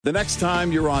The next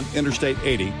time you're on Interstate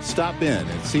 80, stop in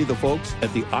and see the folks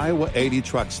at the Iowa 80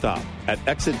 truck stop at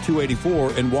exit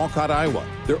 284 in Walcott, Iowa.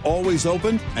 They're always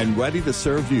open and ready to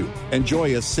serve you.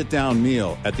 Enjoy a sit-down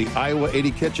meal at the Iowa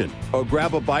 80 kitchen or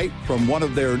grab a bite from one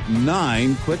of their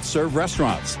 9 quick-serve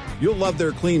restaurants. You'll love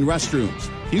their clean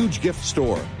restrooms, huge gift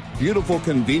store, beautiful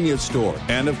convenience store,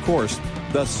 and, of course,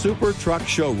 the Super Truck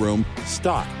Showroom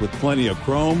stocked with plenty of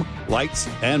chrome, lights,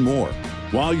 and more.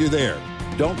 While you're there,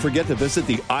 don't forget to visit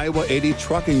the Iowa 80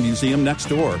 Trucking Museum next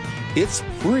door. It's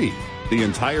free. The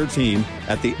entire team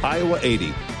at the Iowa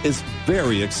 80 is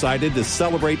very excited to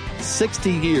celebrate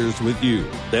 60 years with you.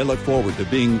 They look forward to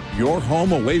being your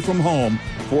home away from home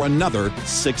for another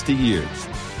 60 years.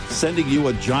 Sending you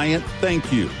a giant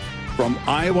thank you from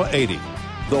Iowa 80,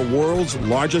 the world's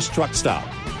largest truck stop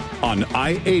on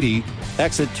I-80,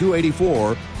 exit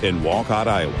 284 in Walcott,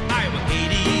 Iowa. Iowa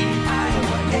 80.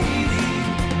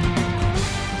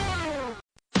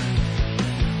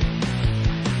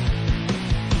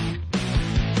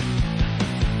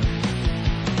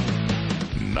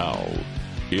 Now,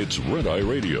 it's Red Eye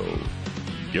Radio.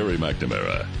 Gary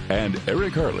McNamara and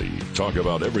Eric Harley talk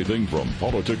about everything from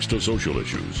politics to social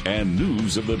issues and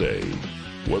news of the day.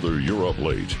 Whether you're up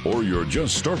late or you're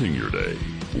just starting your day,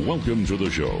 welcome to the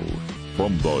show.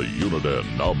 From the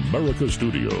Uniden America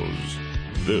Studios,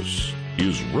 this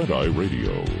is Red Eye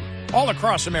Radio. All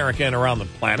across America and around the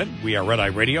planet, we are Red Eye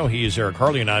Radio. He is Eric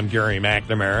Harley, and I'm Gary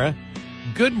McNamara.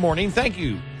 Good morning. Thank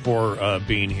you for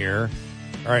being here.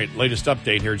 All right, latest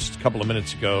update here just a couple of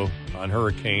minutes ago on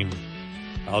Hurricane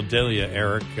Idalia,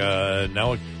 Eric.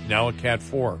 Now a Cat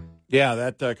 4. Yeah,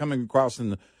 that coming across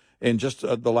in just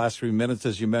the last 3 minutes,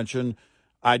 as you mentioned.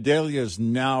 Idalia is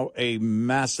now a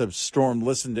massive storm.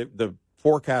 Listen, the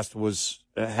forecast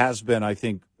has been, I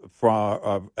think,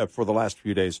 for the last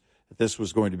few days, that this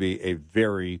was going to be a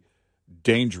very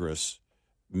dangerous,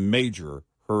 major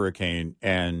hurricane,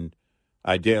 and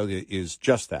Idalia is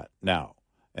just that now.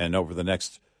 And over the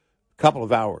next couple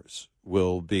of hours,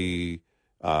 we'll be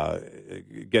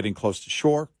getting close to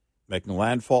shore, making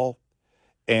landfall.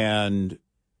 And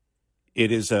it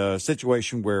is a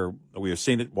situation where we have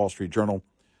seen it. Wall Street Journal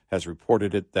has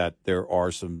reported it, that there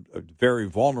are some very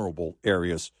vulnerable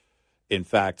areas, in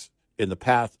fact, in the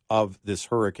path of this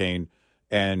hurricane.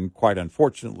 And quite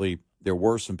unfortunately, there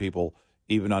were some people,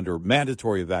 even under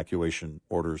mandatory evacuation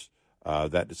orders,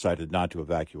 that decided not to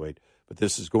evacuate. But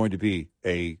this is going to be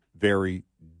a very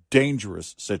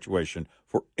dangerous situation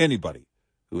for anybody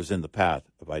who is in the path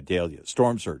of Idalia.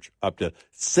 Storm surge up to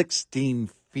 16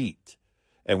 feet.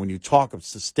 And when you talk of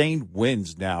sustained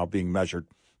winds now being measured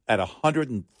at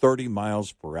 130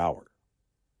 miles per hour.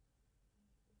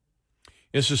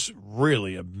 This is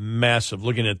really a massive,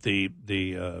 looking at the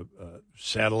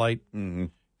satellite imagery.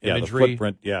 The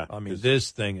footprint, yeah. I mean,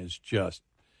 this thing is just,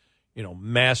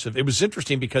 massive. It was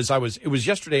interesting because it was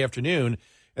yesterday afternoon,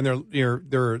 and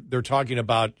they're talking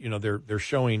about, they're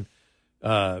showing,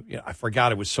 I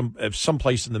forgot, it was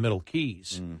someplace in the Middle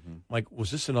Keys. Mm-hmm. Like, was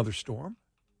this another storm?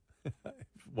 It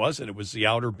wasn't. It was the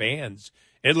outer bands.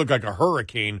 It looked like a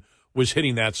hurricane was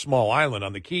hitting that small island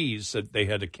on the Keys that they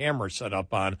had a camera set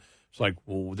up on. It's like,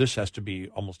 well, this has to be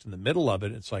almost in the middle of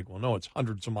it. It's like, well, no, it's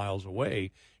hundreds of miles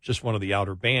away, just one of the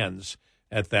outer bands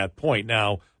at that point.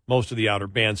 Now, most of the outer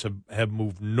bands have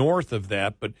moved north of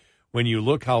that, but when you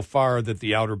look how far that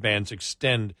the outer bands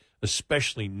extend,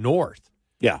 especially north,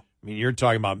 yeah, I mean, you're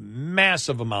talking about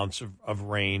massive amounts of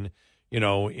rain,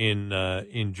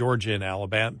 in Georgia and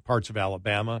Alabama, parts of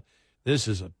Alabama. This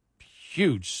is a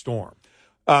huge storm.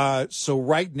 So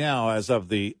right now, as of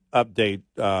the update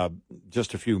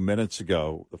just a few minutes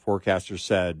ago, the forecaster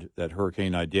said that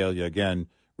Hurricane Idalia, again,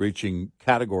 reaching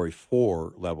Category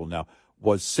 4 level now,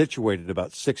 was situated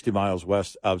about 60 miles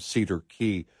west of Cedar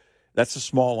Key. That's a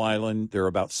small island. There are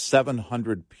about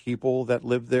 700 people that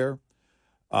live there.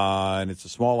 And it's a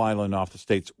small island off the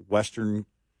state's western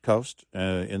coast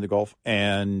in the Gulf.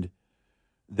 And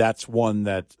that's one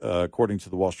that, according to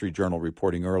the Wall Street Journal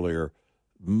reporting earlier,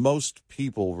 most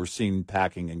people were seen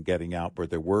packing and getting out,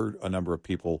 but there were a number of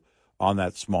people on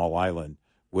that small island,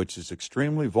 which is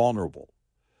extremely vulnerable,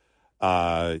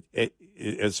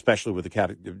 especially with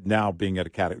now being at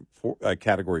a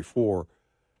Category 4.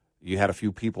 You had a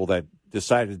few people that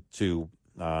decided to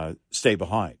stay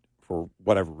behind for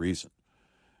whatever reason.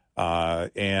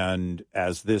 And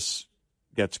as this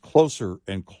gets closer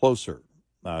and closer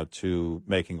to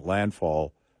making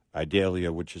landfall,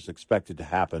 Idalia, which is expected to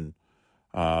happen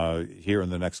here in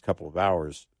the next couple of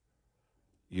hours,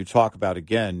 you talk about,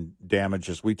 again, damage,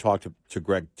 as we talked to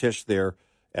Greg Tisch there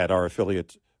at our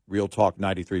affiliate Real Talk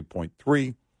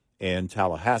 93.3 in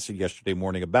Tallahassee yesterday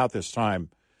morning about this time.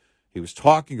 he was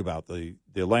talking about the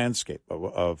landscape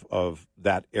of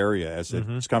that area as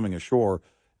it's coming ashore.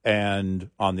 And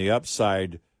on the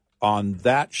upside, on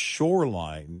that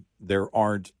shoreline, there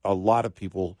aren't a lot of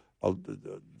people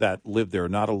that live there,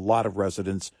 not a lot of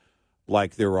residents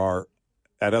like there are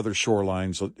at other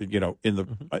shorelines,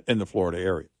 in the Florida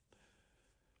area.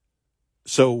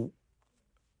 So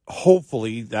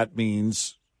hopefully that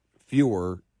means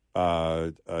fewer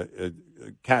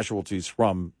casualties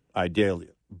from Idalia.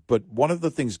 But one of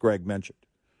the things Greg mentioned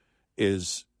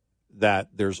is that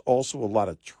there's also a lot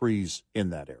of trees in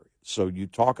that area. So you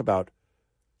talk about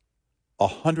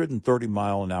 130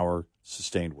 mile an hour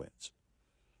sustained winds,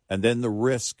 and then the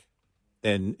risk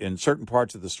in certain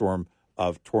parts of the storm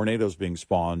of tornadoes being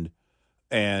spawned,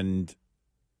 and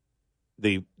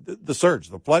the surge,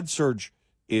 the flood surge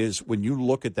is when you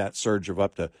look at that surge of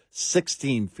up to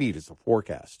 16 feet is the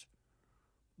forecast.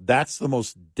 That's the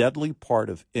most deadly part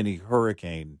of any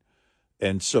hurricane.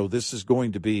 And so this is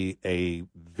going to be a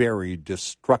very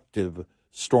destructive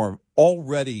storm.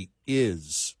 Already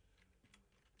is,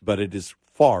 but it is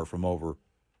far from over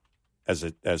as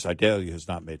Idalia has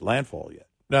not made landfall yet.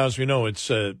 Now, as we know,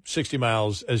 it's 60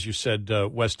 miles, as you said,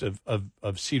 west of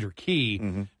Cedar Key.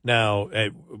 Mm-hmm. Now,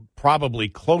 probably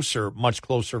closer, much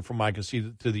closer from what I can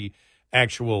see to the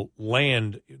actual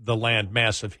land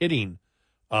mass of hitting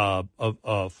of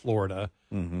Florida.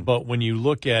 Mm-hmm. But when you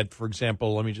look at, for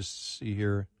example, let me just see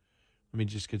here. Let me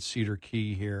just get Cedar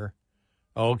Key here.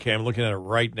 Okay, I'm looking at it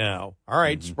right now. All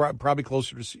right, It's probably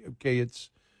closer to okay, it's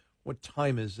what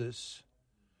time is this?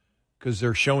 Because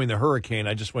they're showing the hurricane.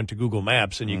 I just went to Google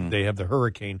Maps, and they have the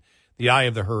hurricane, the eye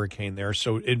of the hurricane there.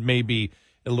 So it may be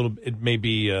I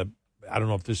don't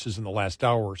know if this is in the last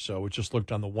hour or so. It just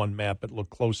looked on the one map. It looked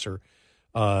closer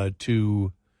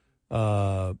to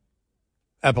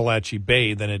Appalachia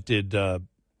Bay than it did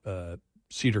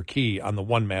Cedar Key on the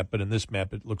one map. But in this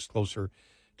map, it looks closer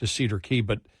to Cedar Key.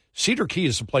 But Cedar Key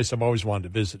is a place I've always wanted to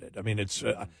visit it. I mean, it's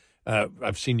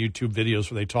I've seen YouTube videos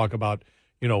where they talk about,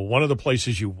 one of the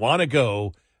places you want to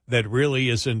go that really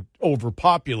isn't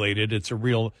overpopulated. It's a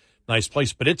real nice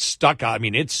place, but it's stuck. I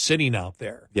mean, it's sitting out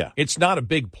there. Yeah. It's not a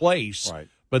big place, right,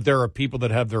 but there are people that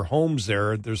have their homes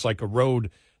there. There's like a road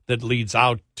that leads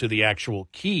out to the actual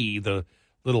key, the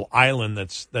little island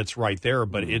that's right there.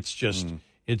 But it's just,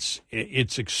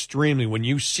 it's extremely, when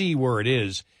you see where it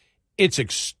is, it's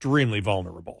extremely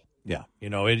vulnerable. Yeah.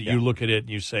 You look at it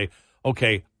and you say,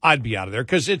 okay, I'd be out of there.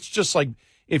 Because it's just like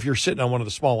if you're sitting on one of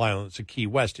the small islands of Key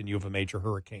West and you have a major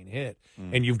hurricane hit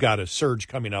and you've got a surge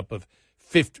coming up of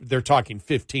 50, they're talking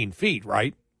 15 feet,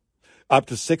 right? Up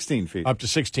to 16 feet. Up to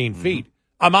 16 feet.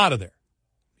 I'm out of there.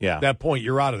 Yeah. At that point,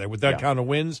 you're out of there. With that kind of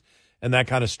winds and that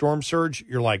kind of storm surge,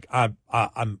 you're like,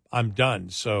 I'm done.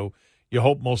 So you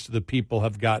hope most of the people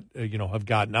have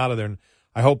gotten out of there. And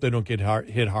I hope they don't get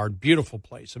hit hard. Beautiful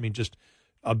place. I mean, just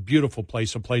a beautiful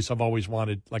place. A place I've always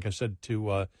wanted, like I said,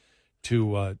 to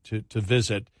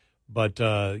visit. But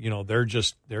they're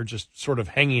just sort of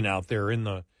hanging out there in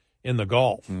the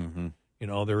Gulf. Mm-hmm.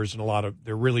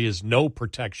 There really is no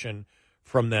protection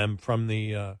from them from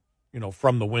the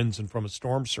winds and from a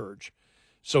storm surge.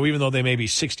 So even though they may be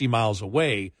 60 miles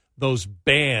away, those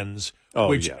bands,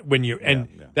 that's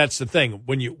the thing,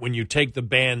 when you take the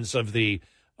bands of the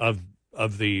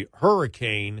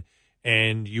hurricane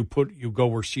and you go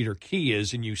where Cedar Key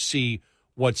is and you see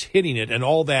what's hitting it, and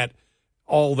all that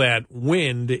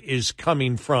wind is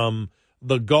coming from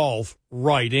the Gulf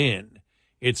right in.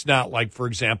 It's not like, for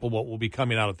example, what will be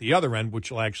coming out at the other end, which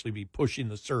will actually be pushing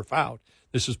the surf out.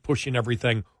 This is pushing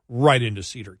everything right into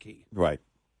Cedar Key. Right.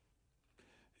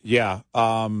 Yeah.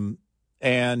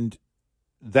 And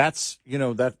that's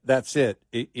it.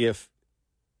 If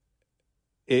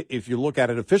you look at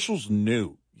it, officials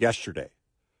knew yesterday,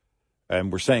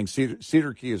 and we're saying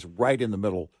Cedar Key is right in the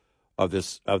middle of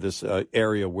this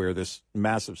area where this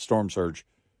massive storm surge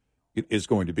is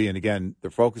going to be. And again,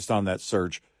 they're focused on that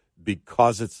surge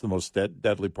because it's the most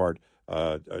deadly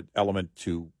element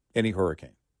to any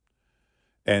hurricane.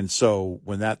 And so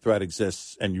when that threat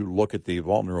exists and you look at the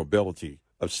vulnerability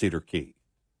of Cedar Key,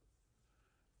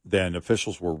 then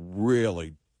officials were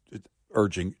really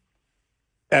urging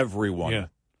everyone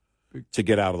to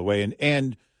get out of the way.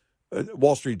 And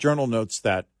Wall Street Journal notes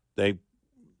that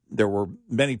there were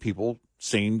many people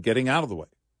seen getting out of the way,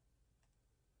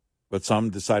 but some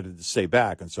decided to stay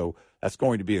back. And so that's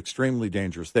going to be extremely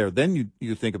dangerous there. Then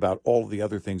you think about all of the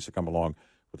other things that come along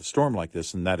with a storm like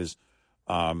this, and that is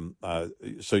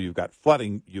so you've got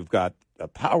flooding, you've got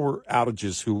power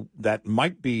outages, that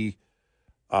might be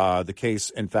the case,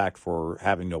 in fact, for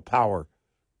having no power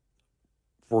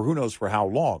for who knows for how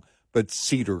long. But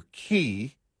Cedar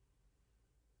Key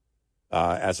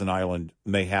as an island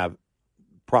may have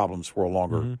problems for a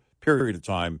longer period of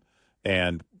time,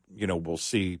 and we'll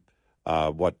see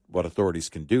what authorities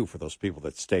can do for those people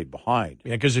that stayed behind.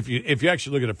 Yeah, because if you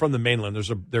actually look at it from the mainland,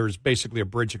 there's basically a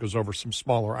bridge that goes over some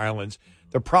smaller islands.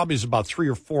 There probably is about 3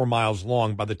 or 4 miles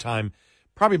long by the time,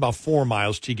 probably about 4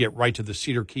 miles to get right to the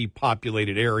Cedar Key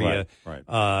populated area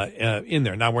in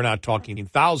there. Now, we're not talking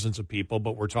thousands of people,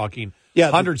 but we're talking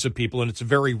hundreds of people, and it's a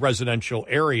very residential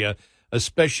area,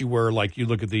 especially where, like, you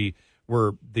look at the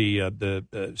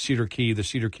Cedar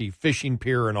Key fishing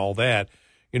pier and all that,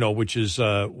 which is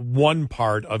one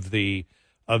part of the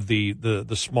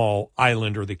small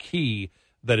island or the key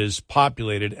that is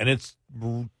populated, and it's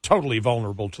totally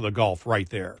vulnerable to the Gulf right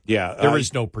there. Yeah. There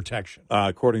is no protection.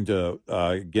 According to,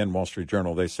 again, Wall Street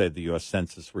Journal, they said the U.S.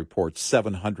 Census reports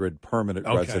 700 permanent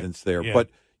residents there. Yeah.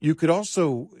 But you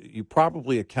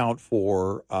probably account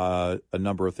for a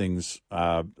number of things,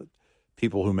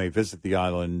 people who may visit the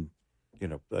island,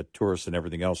 tourists and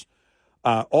everything else.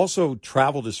 Also,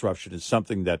 travel disruption is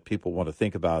something that people want to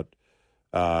think about.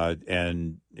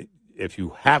 And if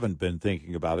you haven't been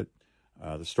thinking about it,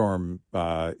 the storm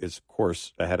is, of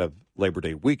course, ahead of Labor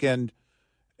Day weekend,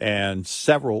 and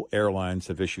several airlines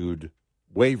have issued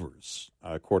waivers,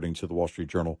 according to the Wall Street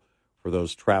Journal, for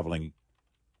those traveling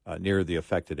near the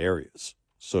affected areas.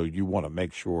 So you want to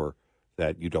make sure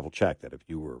that you double-check that if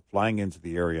you were flying into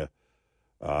the area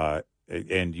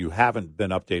and you haven't been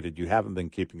updated, you haven't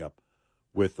been keeping up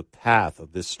with the path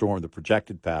of this storm, the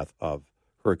projected path of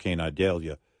Hurricane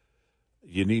Idalia,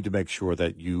 you need to make sure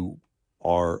that you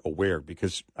are aware,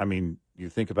 because, you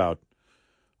think about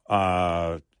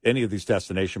any of these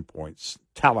destination points,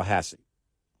 Tallahassee,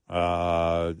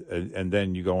 and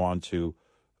then you go on to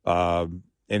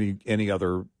any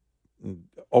other,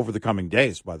 over the coming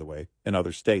days, by the way, in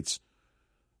other states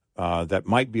that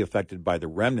might be affected by the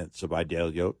remnants of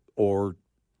Idalia, or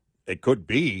it could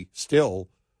be still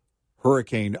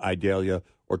Hurricane Idalia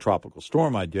or Tropical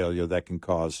Storm Idalia that can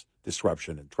cause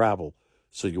disruption in travel.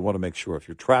 So you want to make sure if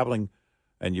you're traveling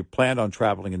and you plan on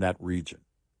traveling in that region,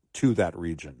 in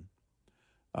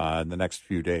the next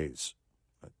few days,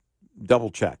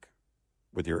 double check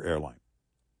with your airline.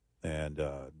 And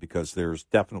because there's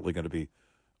definitely going to be,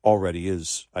 already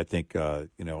is, I think,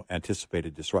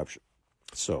 anticipated disruption.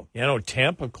 So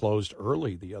Tampa closed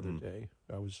early the other day.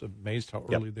 I was amazed how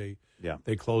early they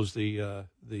closed the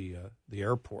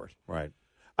airport. Right.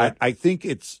 I think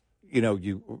it's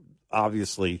you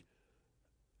obviously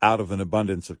out of an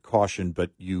abundance of caution, but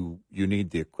you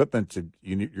need the equipment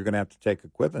you're going to have to take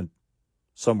equipment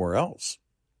somewhere else,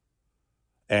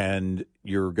 and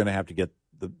you're going to have to get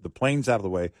the planes out of the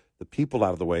way, the people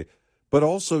out of the way, but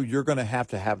also you're going to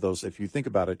have those. If you think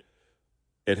about it,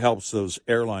 it helps those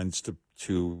airlines to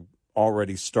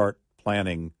already start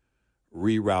planning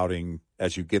rerouting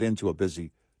as you get into a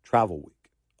busy travel week.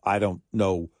 I don't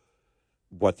know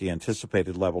what the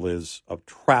anticipated level is of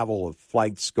travel, of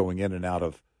flights going in and out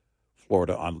of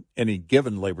Florida on any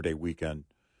given Labor Day weekend,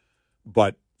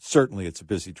 but certainly it's a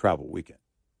busy travel weekend.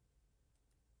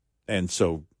 And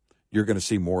so you're going to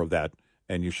see more of that,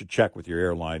 and you should check with your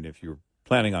airline if you're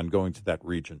planning on going to that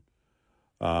region.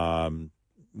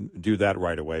 Do that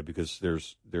right away, because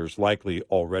there's likely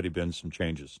already been some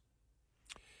changes.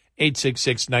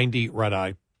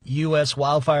 866-90-RED-EYE. U.S.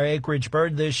 wildfire acreage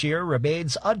burned this year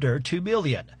remains under 2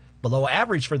 million, below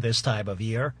average for this time of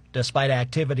year, despite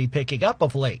activity picking up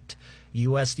of late.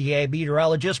 USDA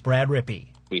meteorologist Brad Rippey.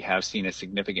 We have seen a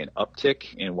significant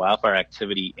uptick in wildfire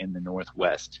activity in the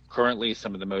Northwest. Currently,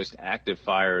 some of the most active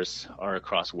fires are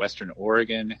across western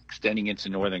Oregon, extending into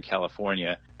northern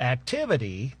California.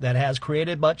 Activity that has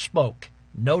created much smoke,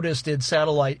 noticed in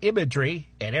satellite imagery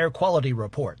and air quality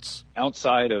reports.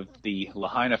 Outside of the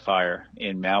Lahaina fire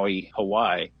in Maui,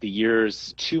 Hawaii, the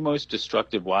year's 2 most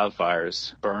destructive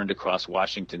wildfires burned across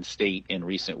Washington state in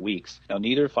recent weeks. Now,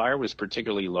 neither fire was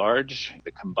particularly large.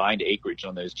 The combined acreage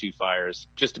on those 2 fires,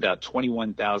 just about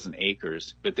 21,000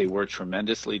 acres, but they were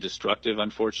tremendously destructive,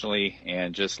 unfortunately.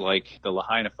 And just like the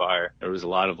Lahaina fire, there was a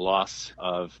lot of loss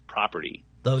of property.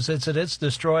 Those incidents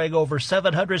destroying over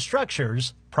 700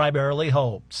 structures, primarily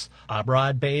homes. I'm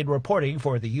Rod Bain reporting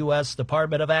for the U.S.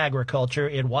 Department of Agriculture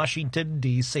in Washington,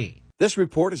 D.C. This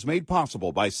report is made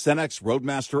possible by Cenex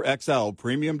Roadmaster XL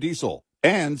Premium Diesel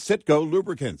and Citgo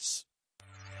Lubricants.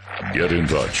 Get in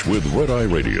touch with Red Eye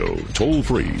Radio, toll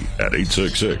free at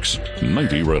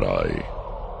 866-90-RED-EYE.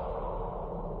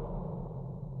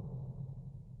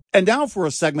 And now for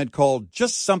a segment called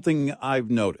Just Something I've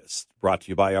Noticed, brought to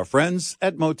you by our friends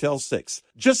at Motel 6.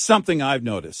 Just something I've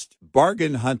noticed.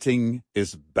 Bargain hunting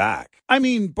is back. I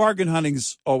mean, bargain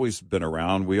hunting's always been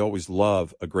around. We always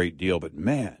love a great deal, but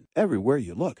man, everywhere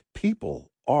you look,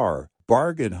 people are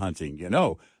bargain hunting. You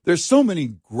know, there's so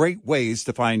many great ways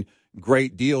to find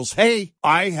great deals. Hey,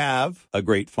 I have a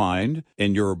great find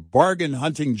in your bargain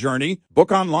hunting journey.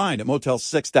 Book online at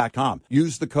Motel6.com.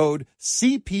 Use the code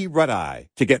CPRedEye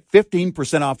to get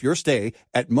 15% off your stay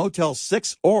at Motel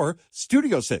 6 or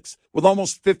Studio 6. With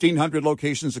almost 1,500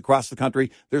 locations across the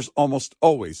country, there's almost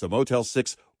always a Motel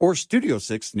 6 or Studio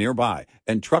 6 nearby,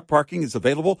 and truck parking is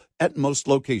available at most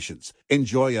locations.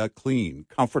 Enjoy a clean,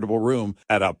 comfortable room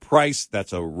at a price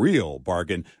that's a real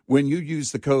bargain when you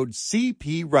use the code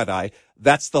CPRedEye.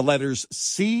 That's the letters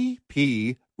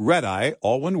CP Redeye,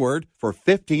 all one word, for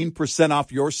 15%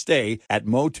 off your stay at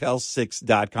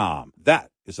Motel6.com. That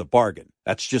is a bargain.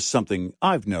 That's just something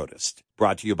I've noticed.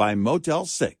 Brought to you by Motel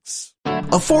 6.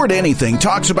 Afford Anything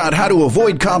talks about how to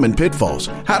avoid common pitfalls,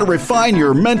 how to refine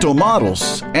your mental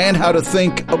models, and how to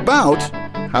think about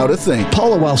how to think.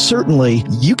 Paula, while certainly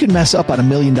you can mess up on $1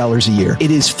 million a year,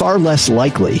 it is far less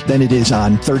likely than it is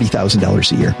on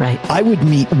 $30,000 a year. Right. I would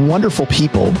meet wonderful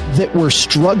people that were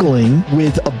struggling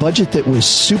with a budget that was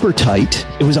super tight.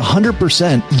 It was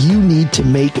 100%. You need to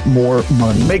make more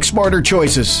money. Make smarter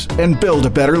choices and build a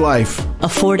better life.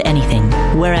 Afford Anything,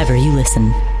 wherever you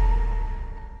listen.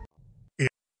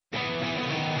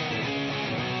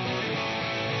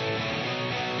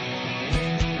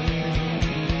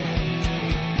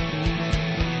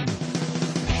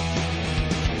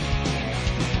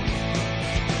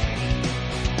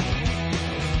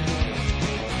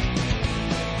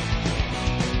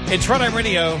 It's Red Eye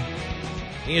Radio.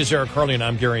 He is Eric Harley, and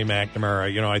I'm Gary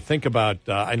McNamara. You know, I think about,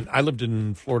 I lived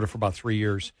in Florida for about 3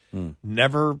 years.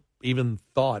 Never even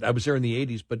thought, I was there in the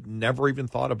 80s, but never even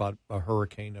thought about a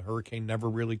hurricane. A hurricane never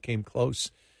really came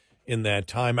close in that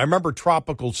time. I remember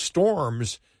tropical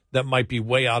storms that might be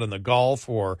way out in the Gulf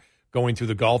or going through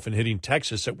the Gulf and hitting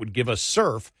Texas that would give us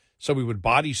surf, so we would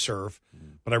body surf.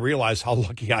 But I realized how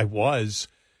lucky I was,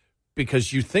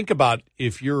 because you think about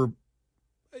if you're,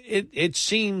 it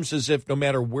seems as if no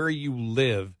matter where you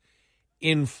live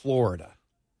in Florida,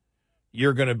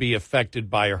 you're going to be affected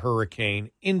by a hurricane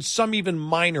in some even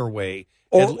minor way.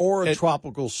 Or a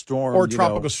tropical storm. Or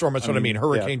tropical storm. That's what I mean.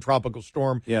 Hurricane, yeah. Tropical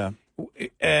storm. Yeah.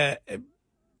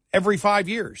 Every 5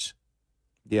 years.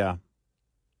 Yeah.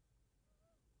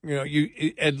 You know,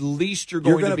 at least you're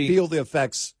going to be feel the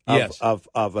effects of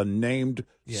a named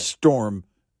storm.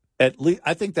 At least,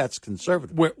 I think that's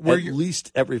conservative. Where at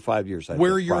least every 5 years.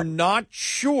 Where you're not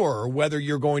sure whether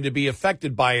you're going to be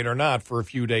affected by it or not for a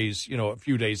few days. You know, a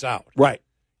few days out. Right.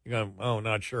 You're going, oh,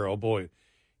 not sure. Oh boy,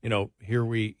 here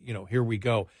we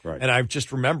go. Right. And I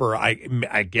just remember,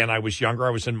 I was younger. I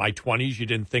was in my 20s. You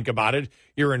didn't think about it.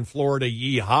 You're in Florida,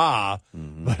 yeehaw.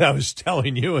 Mm-hmm. But I was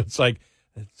telling you, it's like,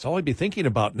 it's all I'd be thinking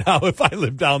about now if I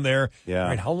live down there. Yeah.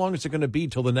 Right, how long is it going to be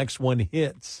till the next one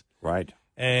hits? Right.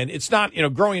 And it's not,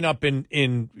 growing up in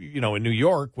New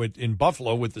York in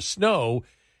Buffalo with the snow,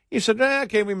 you said,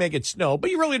 okay, we make it snow, but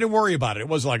you really didn't worry about it. It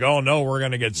wasn't like, oh no, we're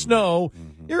going to get snow.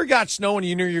 Mm-hmm. You got snow and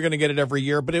you knew you're going to get it every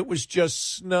year, but it was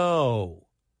just snow.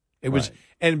 It was,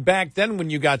 and back then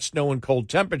when you got snow and cold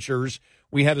temperatures,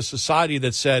 we had a society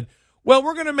that said, well,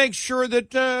 we're going to make sure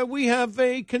that we have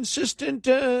a consistent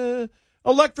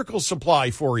electrical supply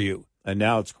for you. And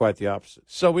now it's quite the opposite.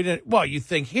 So we didn't, well, you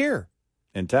think here.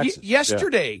 In Texas.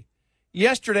 Yesterday,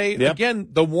 again,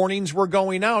 the warnings were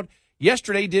going out.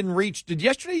 Yesterday did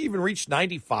yesterday even reach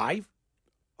 95?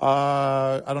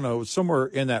 I don't know. It was somewhere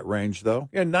in that range, though.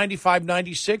 Yeah, 95,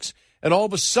 96. And all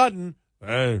of a sudden,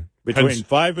 between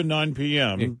 5 and 9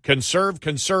 p.m. Conserve.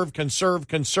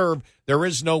 There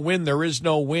is no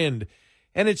wind.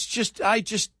 And it's just,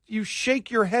 you shake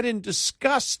your head in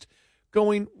disgust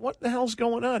going, what the hell's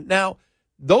going on? Now,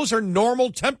 those are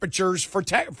normal temperatures for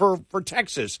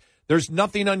Texas. There's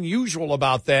nothing unusual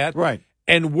about that. Right.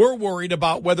 And we're worried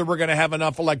about whether we're going to have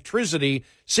enough electricity.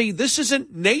 See, this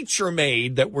isn't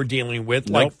nature-made that we're dealing with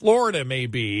like Florida may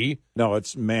be. No,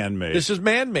 it's man-made. This is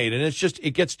man-made, and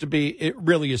it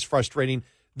really is frustrating.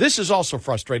 This is also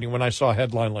frustrating when I saw a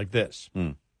headline like this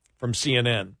from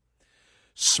CNN.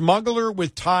 Smuggler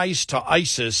with ties to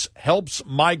ISIS helps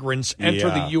migrants enter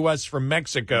the U.S. from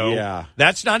Mexico. Yeah.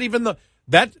 That's not even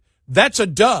that's a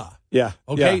duh. Yeah.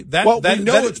 Okay. Yeah. We already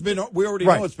know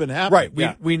it's been happening.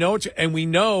 Right. We know it, and we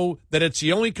know that it's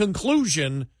the only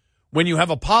conclusion when you have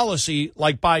a policy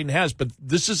like Biden has. But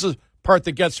this is the part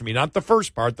that gets me, not the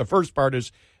first part. The first part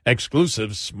is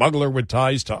exclusive. Smuggler with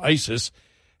ties to ISIS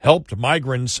helped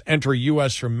migrants enter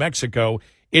U.S. from Mexico.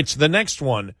 It's the next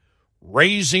one,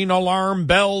 raising alarm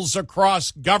bells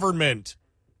across government.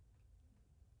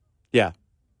 Yeah.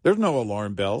 There's no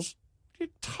alarm bells. What are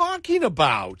you talking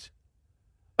about?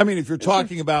 I mean, if you're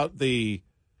talking about the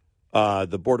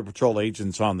Border Patrol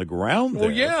agents on the ground there,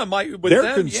 Well, yeah,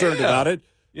 they're concerned about it.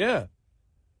 Yeah.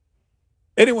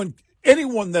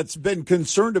 Anyone that's been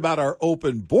concerned about our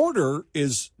open border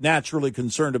is naturally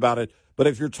concerned about it. But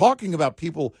if you're talking about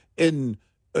people in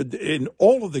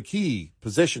all of the key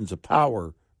positions of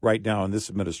power right now in this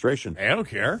administration, I don't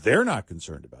care. They're not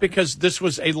concerned about it. Because this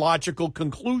was a logical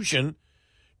conclusion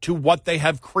to what they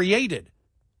have created.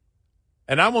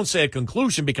 And I won't say a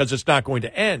conclusion because it's not going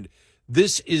to end.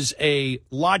 This is a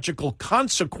logical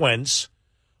consequence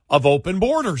of open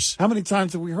borders. How many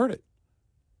times have we heard it?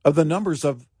 Of the numbers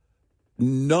of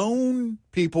known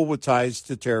people with ties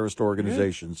to terrorist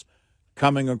organizations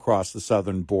coming across the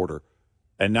southern border.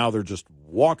 And now they're just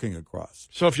walking across.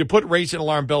 So if you put raising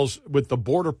alarm bells with the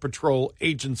Border Patrol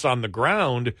agents on the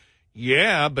ground,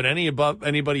 yeah, but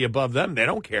anybody above them, they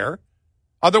don't care.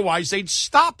 Otherwise, they'd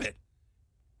stop it.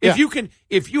 Yeah.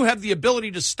 If you have the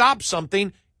ability to stop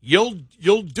something, you'll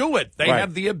do it. They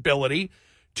have the ability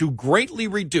to greatly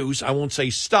reduce, I won't say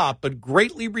stop, but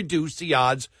greatly reduce the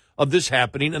odds of this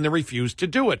happening, and they refuse to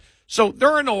do it. So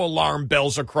there are no alarm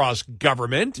bells across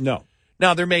government. No.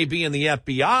 Now, there may be in the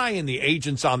FBI and the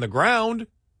agents on the ground.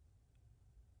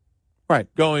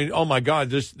 Right. Going, oh, my God,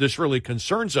 this really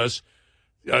concerns us.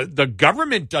 The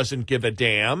government doesn't give a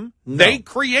damn. No. They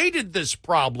created this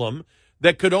problem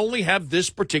that could only have this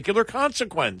particular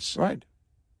consequence. Right.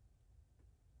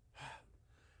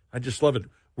 I just love it.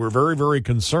 We're very, very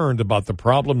concerned about the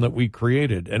problem that we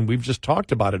created, and we've just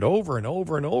talked about it over and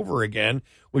over and over again.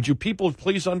 Would you people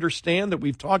please understand that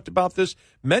we've talked about this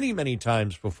many, many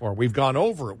times before? We've gone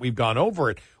over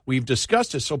it. We've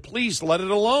discussed it, so please let it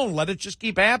alone. Let it just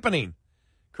keep happening.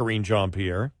 Karine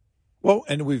Jean-Pierre. Well,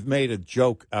 and we've made a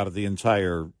joke out of the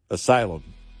entire asylum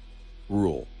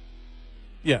rule.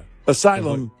 Yeah.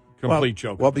 Asylum. Complete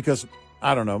joke. Well, because,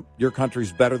 I don't know, your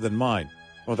country's better than mine.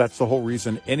 Well, that's the whole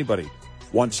reason anybody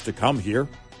wants to come here.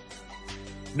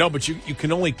 No, but you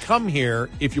can only come here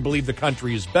if you believe the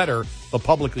country is better, but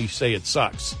publicly say it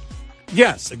sucks.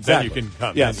 Yes, exactly. Then you can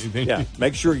come. Yes, yeah.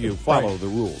 Make sure you follow the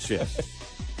rules, yes.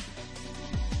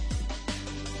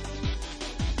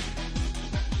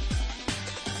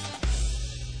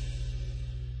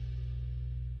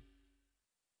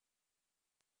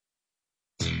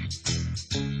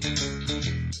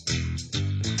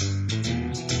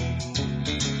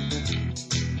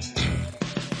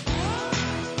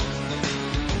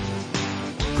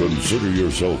 Consider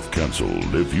yourself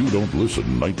canceled if you don't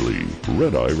listen nightly.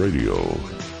 Red Eye Radio.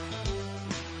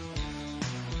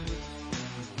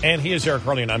 And he is Eric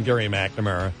Harley, and I'm Gary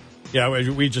McNamara. Yeah,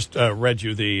 we just read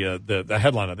you the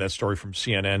headline of that story from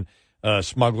CNN.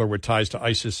 Smuggler with ties to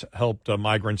ISIS helped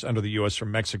migrants enter the U.S.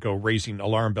 from Mexico, raising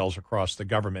alarm bells across the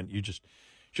government. You just...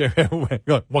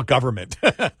 What government?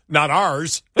 Not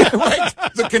ours. Right.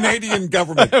 The Canadian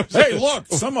government. Hey, look,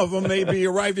 some of them may be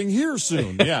arriving here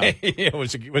soon. Yeah.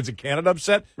 Was it Canada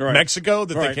upset? Right. Mexico,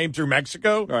 that they came through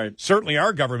Mexico? Right. Certainly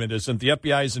our government isn't. The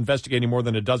FBI is investigating more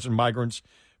than a dozen migrants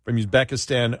from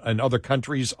Uzbekistan and other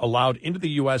countries allowed into the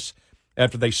U.S.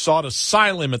 after they sought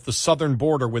asylum at the southern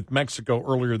border with Mexico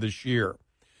earlier this year.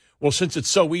 Well, since it's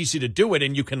so easy to do it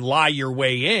and you can lie your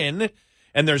way in,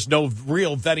 and there's no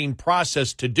real vetting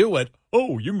process to do it,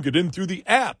 oh, you can get in through the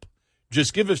app.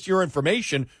 Just give us your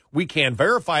information. We can't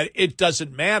verify it. It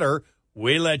doesn't matter.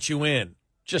 We let you in.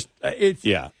 It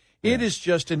is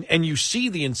just, and you see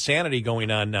the insanity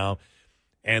going on now,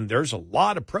 and there's a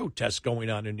lot of protests going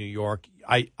on in New York.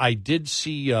 I did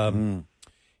see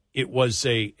it was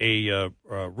a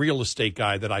real estate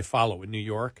guy that I follow in New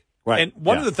York. Right. And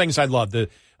one of the things I love,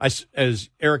 as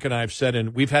Eric and I have said,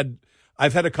 and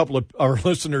I've had a couple of our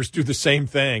listeners do the same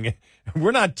thing.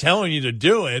 We're not telling you to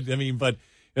do it. I mean, but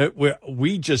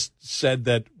we just said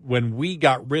that when we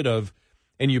got rid of,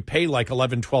 and you pay like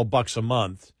 $11, $12 a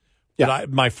month. Yeah.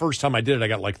 My first time I did it, I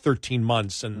got like 13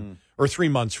 months or 3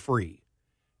 months free.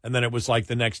 And then it was like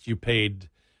the next you paid,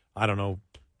 I don't know,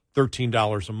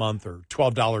 $13 a month or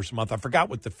 $12 a month. I forgot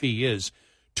what the fee is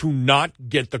to not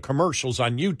get the commercials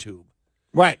on YouTube.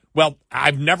 Right. Well, I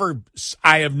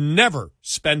have never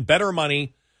spent better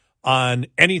money on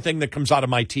anything that comes out of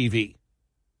my TV.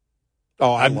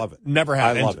 Oh, I love it. Never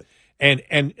have. I love it.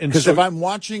 And because if I'm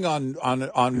watching on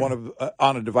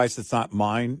a device that's not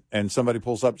mine, and somebody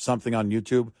pulls up something on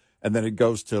YouTube, and then it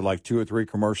goes to like 2 or 3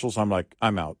 commercials, I'm like,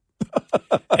 I'm out.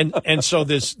 and so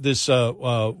this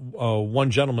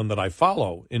one gentleman that I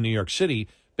follow in New York City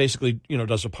basically,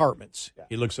 does apartments. Yeah.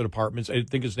 He looks at apartments. I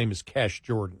think his name is Cash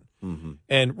Jordan. Mm-hmm.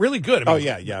 And really good. I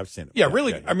mean, I've seen it. Yeah,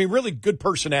 really. Yeah. I mean, really good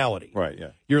personality. Right.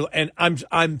 Yeah. And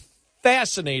I'm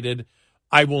fascinated.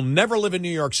 I will never live in New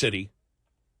York City.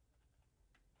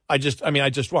 I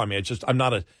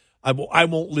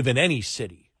won't live in any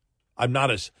city. I'm not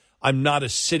a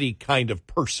city kind of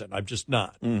person. I'm just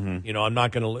not. Mm-hmm. I'm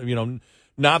not going to.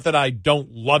 Not that I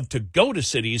don't love to go to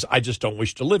cities. I just don't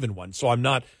wish to live in one. So I'm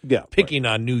not picking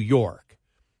on New York.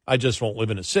 I just won't live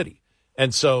in a city.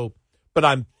 And so, but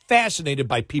I'm fascinated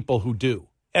by people who do.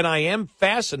 And I am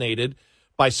fascinated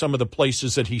by some of the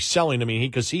places that he's selling. I mean,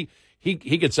 because he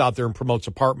gets out there and promotes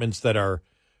apartments that are,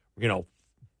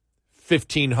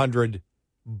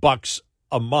 $1,500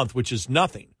 a month, which is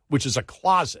nothing, which is a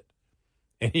closet.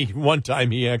 And one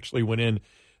time he actually went in.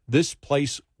 This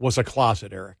place was a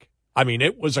closet, Eric. I mean,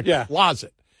 it was a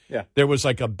closet. Yeah. There was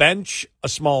like a bench, a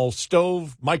small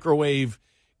stove, microwave,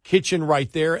 kitchen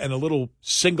right there, and a little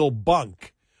single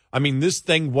bunk. I mean, this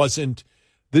thing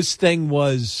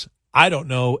was, I don't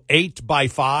know, 8 by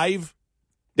 5.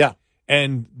 Yeah.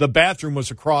 And the bathroom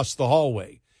was across the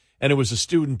hallway. And it was a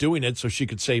student doing it so she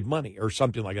could save money or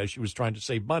something like that. She was trying to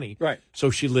save money. Right.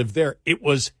 So she lived there. It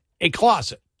was a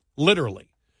closet, literally.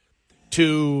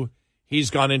 He's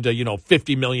gone into,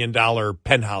 $50 million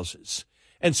penthouses.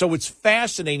 And so it's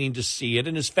fascinating to see it,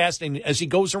 and it's fascinating as he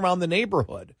goes around the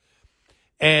neighborhood.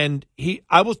 And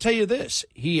I will tell you this,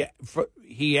 he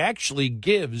actually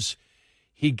gives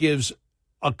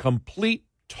a complete,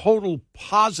 total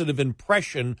positive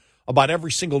impression about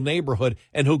every single neighborhood,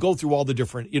 and he'll go through all the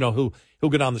different, he'll go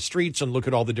down the streets and look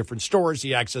at all the different stores,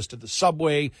 the access to the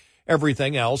subway,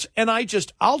 everything else. And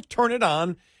I'll turn it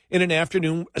on in an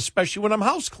afternoon, especially when I'm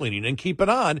house cleaning, and keep it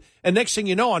on. And next thing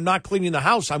you know, I'm not cleaning the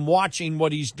house. I'm watching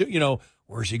what he's doing.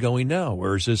 Where's he going now?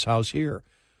 Where's this house here?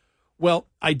 Well,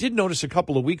 I did notice a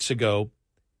couple of weeks ago,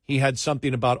 he had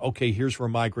something about, okay, here's where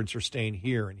migrants are staying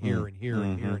here and here and here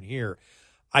and here and here.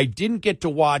 I didn't get to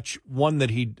watch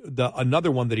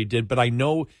another one that he did, but I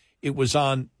know it was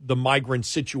on the migrant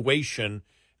situation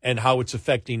and how it's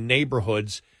affecting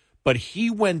neighborhoods. But he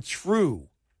went through,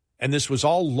 and this was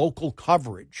all local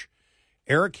coverage.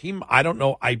 Eric, I don't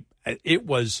know. It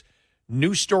was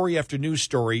news story after news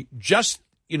story. Just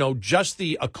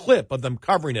a clip of them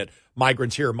covering it.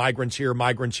 Migrants here, migrants here,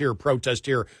 migrants here. Protest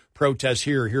here, protest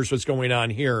here. Here's what's going on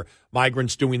here.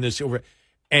 Migrants doing this over.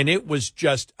 And it was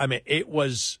just, it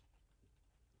was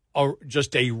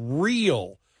just a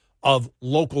reel of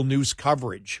local news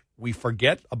coverage. We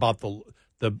forget about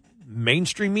the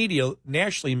mainstream media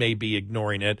nationally may be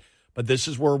ignoring it, but this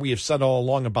is where we have said all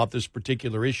along about this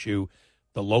particular issue.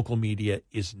 The local media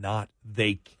is not.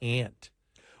 They can't.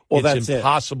 Well, it's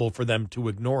impossible for them to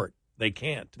ignore it. They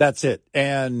can't. That's it.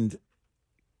 And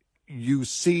you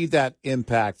see that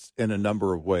impact in a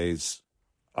number of ways.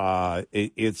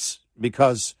 It's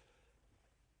because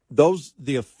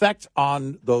the effect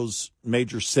on those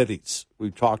major cities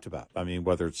we've talked about,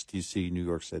 whether it's D.C., New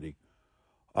York City,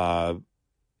 now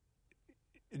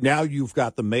you've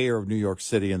got the mayor of New York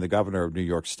City and the governor of New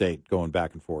York State going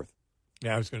back and forth.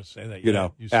 Yeah, I was going to say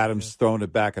that. Adams throwing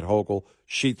it back at Hochul.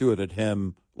 She threw it at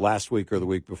him last week or the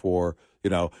week before.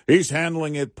 He's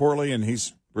handling it poorly, and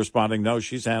he's responding, no,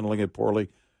 she's handling it poorly.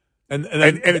 And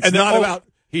it's not about...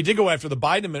 He did go after the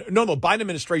Biden. No, the Biden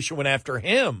administration went after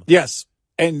him. Yes.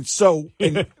 And so,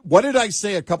 what did I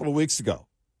say a couple of weeks ago?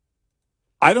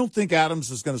 I don't think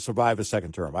Adams is going to survive a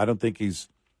second term. I don't think he's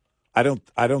going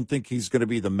to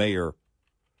be the mayor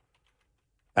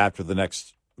after the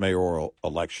next mayoral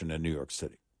election in New York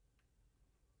City.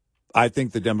 I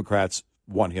think the Democrats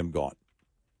want him gone.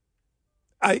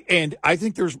 I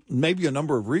think there's maybe a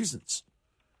number of reasons.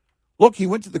 Look, he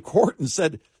went to the court and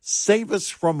said, save us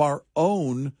from our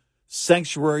own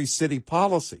sanctuary city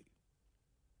policy.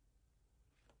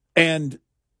 And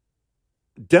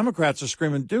Democrats are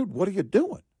screaming, dude, what are you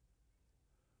doing?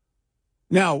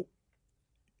 Now,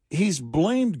 he's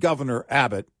blamed Governor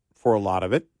Abbott for a lot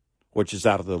of it, which is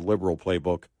out of the liberal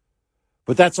playbook.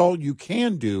 But that's all you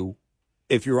can do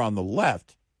if you're on the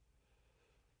left.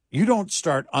 You don't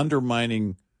start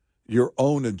undermining your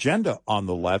own agenda on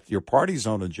the left, your party's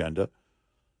own agenda.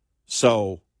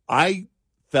 So I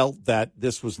felt that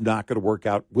this was not going to work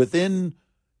out within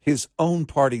his own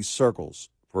party circles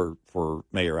for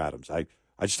Mayor Adams. I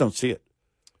just don't see it.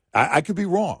 I could be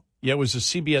wrong. Yeah, it was a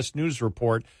CBS News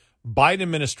report. Biden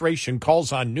administration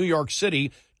calls on New York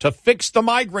City to fix the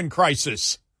migrant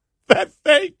crisis that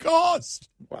they caused.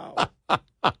 Wow.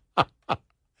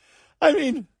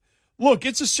 Look,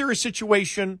 it's a serious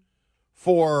situation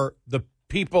for the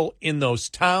people in those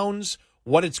towns,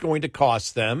 what it's going to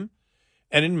cost them.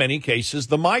 and in many cases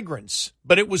the migrants.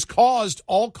 But it was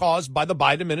all caused by the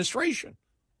Biden administration.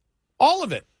 All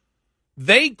of it.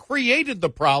 They created the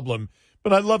problem.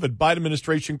 But I love it. Biden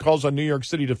administration calls on New York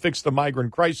City to fix the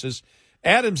migrant crisis.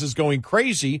 Adams is going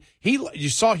crazy. You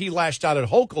saw he lashed out at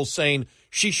Hochul saying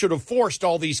she should have forced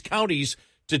all these counties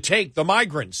to take the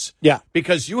migrants. Yeah.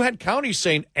 Because you had counties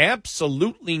saying,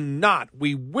 absolutely not.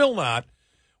 We will not.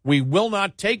 We will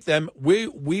not take them. We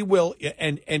will.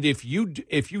 And if you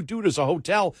do it as a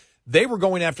hotel, they were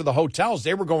going after the hotels.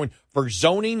 They were going for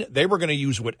zoning. They were going to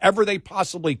use whatever they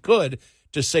possibly could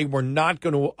to say we're not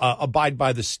going to abide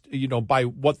by by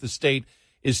what the state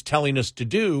is telling us to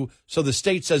do. So the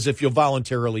state says if you'll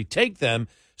voluntarily take them.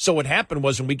 So what happened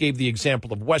was, and we gave the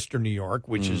example of Western New York,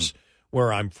 which is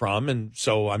where I'm from, and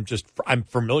so I'm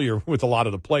familiar with a lot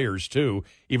of the players too,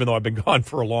 even though I've been gone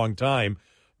for a long time.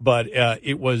 But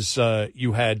it was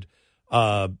you had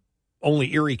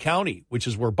only Erie County, which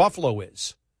is where Buffalo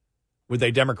is, with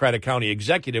a Democratic county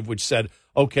executive, which said,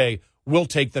 okay, we'll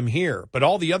take them here. But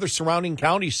all the other surrounding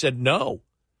counties said no.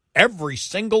 Every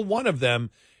single one of them.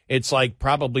 It's like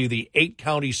probably the 8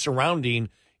 counties surrounding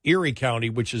Erie County,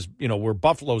 which is, where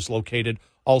Buffalo's located,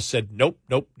 all said, nope,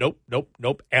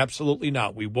 absolutely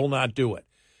not. We will not do it.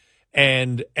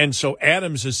 And so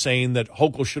Adams is saying that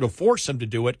Hochul should have forced him to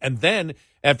do it. And then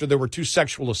after there were 2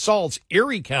 sexual assaults,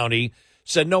 Erie County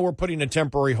said, no, we're putting a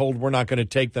temporary hold. We're not going to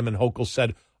take them. And Hochul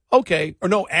said, okay. Or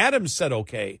no, Adams said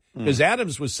okay, because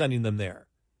Adams was sending them there.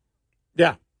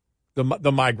 Yeah.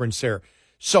 The migrants there.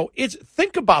 So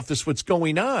think about this, what's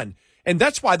going on. And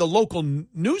that's why the local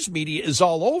news media is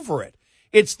all over it.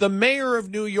 It's the mayor of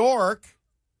New York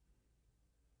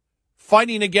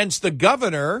fighting against the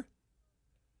governor.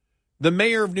 The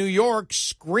mayor of New York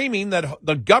screaming that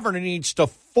the governor needs to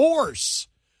force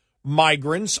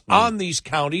migrants on these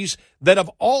counties that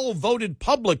have all voted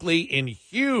publicly in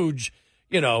huge,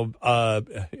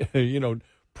 primetime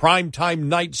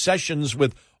night sessions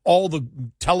with all the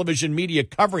television media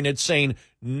covering it, saying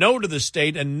no to the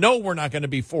state and no, we're not going to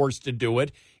be forced to do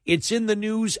it. It's in the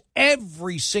news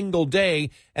every single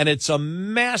day, and it's a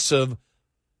massive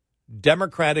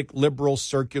Democratic liberal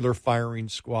circular firing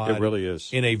squad. It really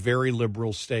is. In a very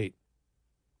liberal state.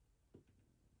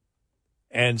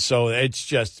 And so it's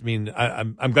just,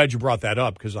 I'm glad you brought that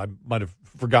up, because I might have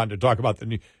forgotten to talk about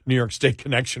the New York State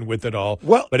connection with it all.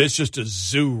 Well, but it's just a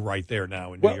zoo right there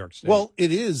now in New York State. Well,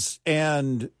 it is,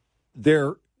 and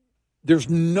there's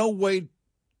no way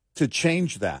to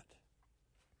change that.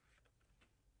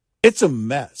 It's a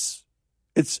mess.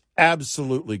 It's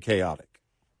absolutely chaotic.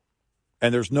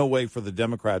 And there's no way for the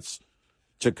Democrats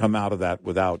to come out of that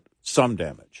without some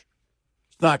damage.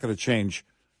 It's not going to change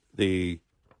the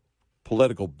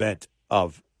political bent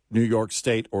of New York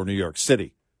State or New York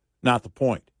City. Not the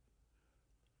point.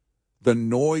 The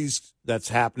noise that's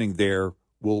happening there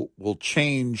will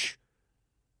change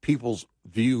people's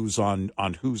views on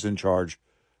who's in charge,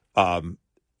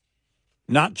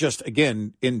 not just,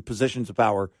 again, in positions of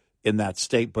power in that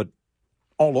state, but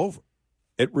all over.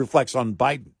 It reflects on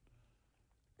Biden.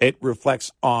 It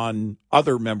reflects on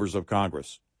other members of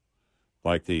Congress,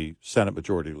 like the Senate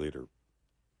Majority Leader.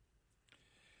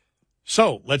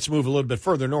 So let's move a little bit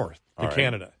further north to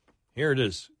Canada. Here it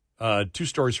is. 2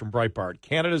 stories from Breitbart.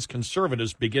 Canada's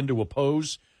Conservatives begin to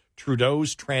oppose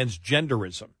Trudeau's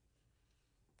transgenderism.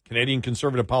 Canadian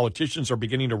Conservative politicians are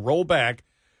beginning to roll back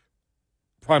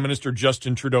Prime Minister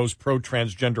Justin Trudeau's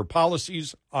pro-transgender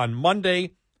policies. On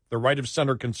Monday, the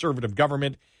right-of-center Conservative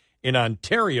government in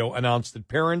Ontario announced that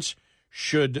parents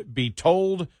should be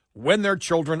told when their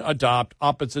children adopt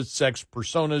opposite-sex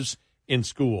personas in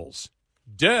schools.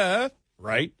 Duh,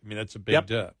 right? That's a big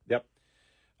duh. Yep.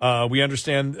 We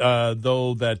understand,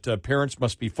 though, that parents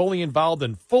must be fully involved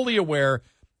and fully aware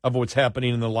of what's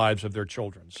happening in the lives of their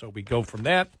children. So we go from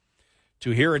that to,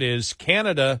 here it is,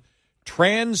 Canada,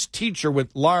 trans teacher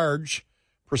with large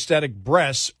prosthetic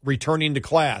breasts returning to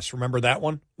class. Remember that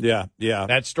one? Yeah.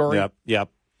 That story? Yep.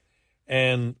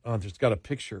 And there's got a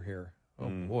picture here. Oh,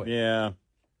 boy. Yeah.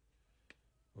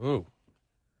 Ooh,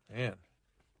 man.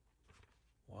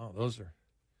 Wow, those are,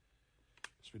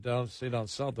 stay down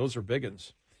south, those are big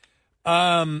ones.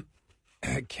 Kayla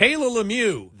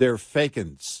Lemieux. They're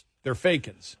fake-ins.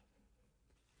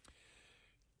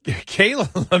 Kayla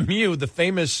Lemieux, the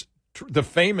famous,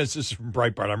 this is from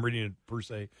Breitbart, I'm reading it per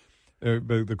se,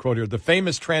 the quote here, the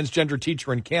famous transgender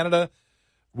teacher in Canada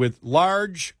with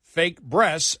large fake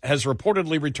breasts has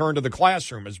reportedly returned to the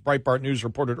classroom. As Breitbart News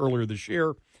reported earlier this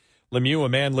year, Lemieux, a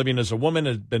man living as a woman,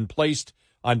 had been placed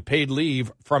on paid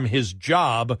leave from his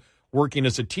job working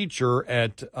as a teacher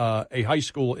at a high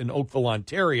school in Oakville,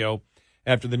 Ontario,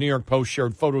 after the New York Post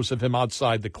shared photos of him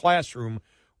outside the classroom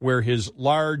where his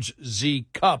large Z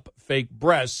cup fake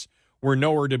breasts were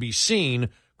nowhere to be seen,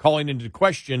 calling into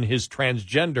question his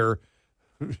transgender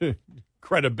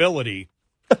credibility.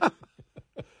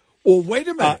 Well, wait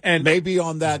a minute. And maybe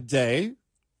on that day,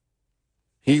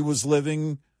 he was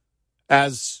living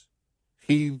as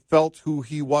he felt who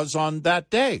he was on that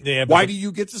day. Yeah, why do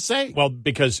you get to say? Well,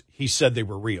 because he said they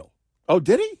were real. Oh,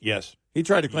 did he? Yes. He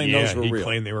tried to claim those were real. He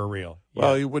claimed they were real.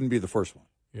 Well, he wouldn't be the first one.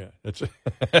 Yeah, that's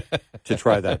to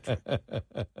try that.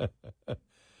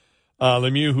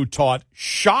 Lemieux, who taught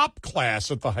shop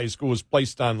class at the high school, was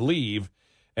placed on leave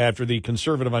after the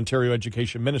Conservative Ontario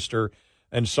Education Minister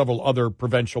and several other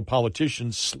provincial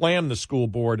politicians slammed the school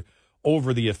board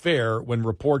over the affair. When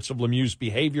reports of Lemieux's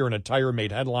behavior and attire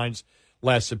made headlines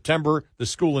last September, the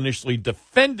school initially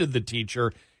defended the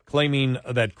teacher, claiming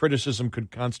that criticism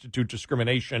could constitute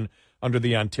discrimination under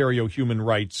the Ontario Human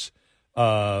Rights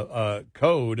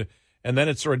Code, and then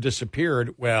it sort of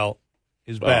disappeared. Well,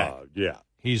 he's back. Yeah.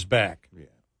 He's back. Yeah.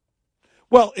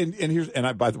 Well,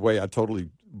 and by the way, I totally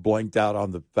blanked out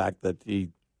on the fact that he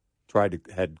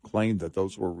had claimed that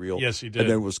those were real. Yes, he did. And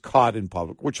then was caught in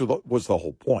public, which was the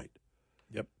whole point.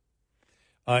 Yep.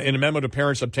 In a memo to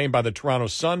parents obtained by the Toronto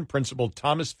Sun, Principal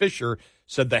Thomas Fisher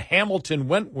said the Hamilton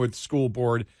Wentworth School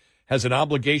Board has an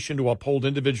obligation to uphold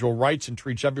individual rights and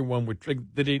treats everyone with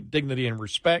dignity and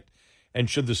respect. And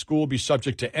should the school be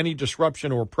subject to any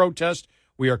disruption or protest,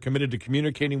 we are committed to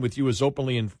communicating with you as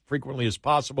openly and frequently as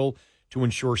possible to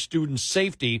ensure students'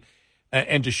 safety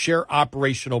and to share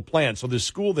operational plans. So the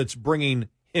school that's bringing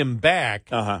him back,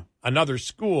 another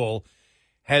school,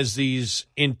 has these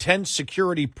intense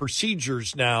security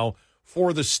procedures now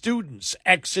for the students,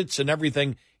 exits and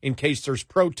everything in case there's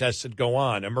protests that go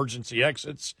on, emergency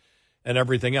exits and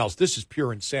everything else. This is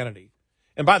pure insanity.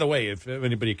 And by the way, if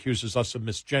anybody accuses us of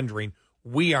misgendering,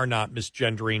 we are not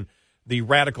misgendering. The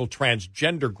radical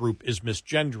transgender group is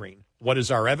misgendering. What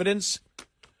is our evidence?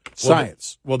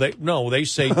 Science. They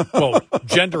say,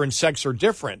 gender and sex are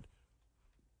different,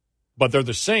 but they're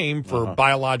the same for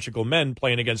biological men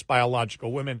playing against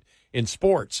biological women in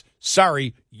sports.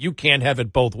 Sorry, you can't have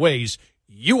it both ways.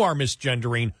 You are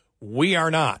misgendering. We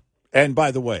are not. And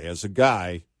by the way, as a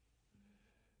guy,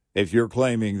 if you're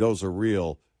claiming those are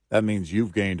real, that means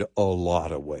you've gained a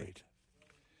lot of weight.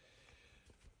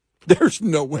 There's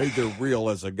no way they're real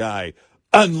as a guy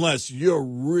unless you're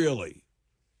really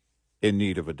in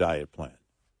need of a diet plan.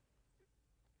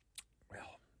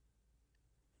 Well,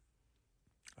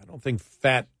 I don't think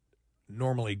fat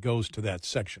normally goes to that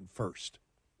section first.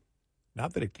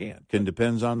 Not that it can't. It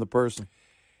depends on the person.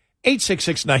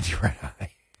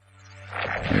 866-90-RED-EYE.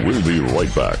 We'll be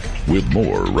right back with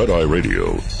more Red Eye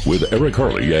Radio with Eric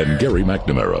Harley and Gary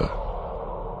McNamara.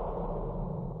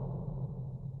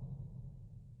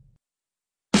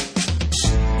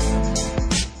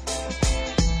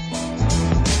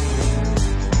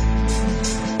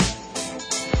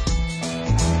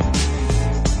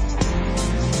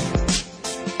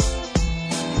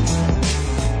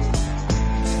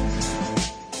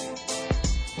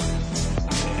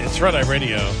 It's Red Eye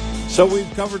Radio. So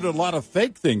we've covered a lot of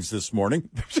fake things this morning.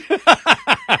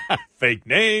 Fake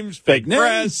names, fake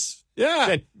press.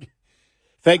 Yeah.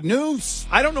 Fake news.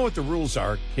 I don't know what the rules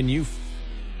are. Can you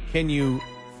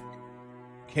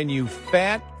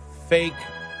fat fake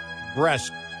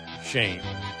breast shame?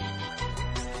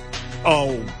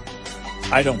 Oh,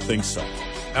 I don't think so.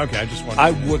 Okay, I just want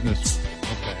I wouldn't.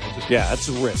 Okay. Yeah, that's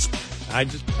a risk.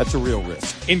 That's a real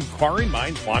risk. Inquiring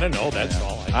minds want to know, that's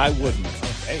all. I wouldn't.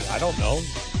 Okay, I don't know.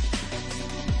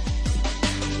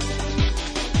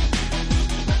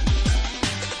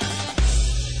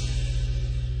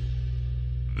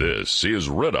 This is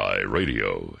Red Eye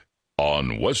Radio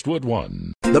on Westwood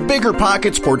One. The Bigger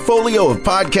Pockets portfolio of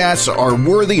podcasts are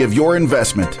worthy of your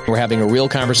investment. We're having a real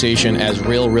conversation as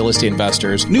real estate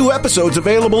investors. New episodes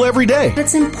available every day.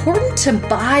 It's important to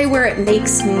buy where it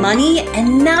makes money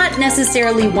and not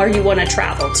necessarily where you want to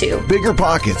travel to. Bigger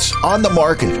Pockets, On the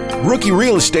Market, Rookie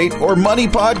Real Estate, or Money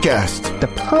Podcast. The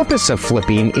purpose of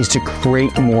flipping is to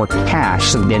create more cash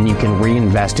so then you can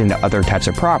reinvest into other types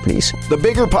of properties. The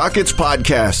Bigger Pockets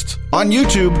Podcast on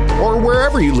YouTube or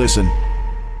wherever you listen.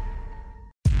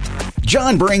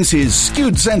 John brings his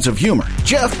skewed sense of humor.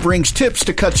 Jeff brings tips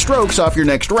to cut strokes off your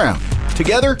next round.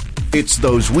 Together, it's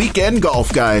those weekend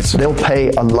golf guys. They'll pay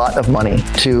a lot of money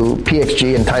to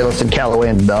PXG and Titleist and Callaway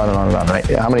and on and on and on, right?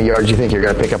 How many yards do you think you're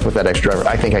going to pick up with that extra driver?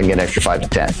 I think I can get an extra 5 to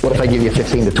 10. What if I give you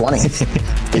 15 to 20?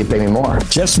 You pay me more.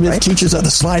 Jeff Smith teaches on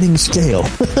a sliding scale.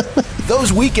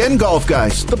 Those Weekend Golf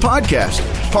Guys, the podcast,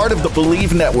 part of the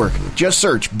Believe Network. Just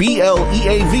search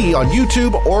BLEAV on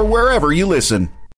YouTube or wherever you listen.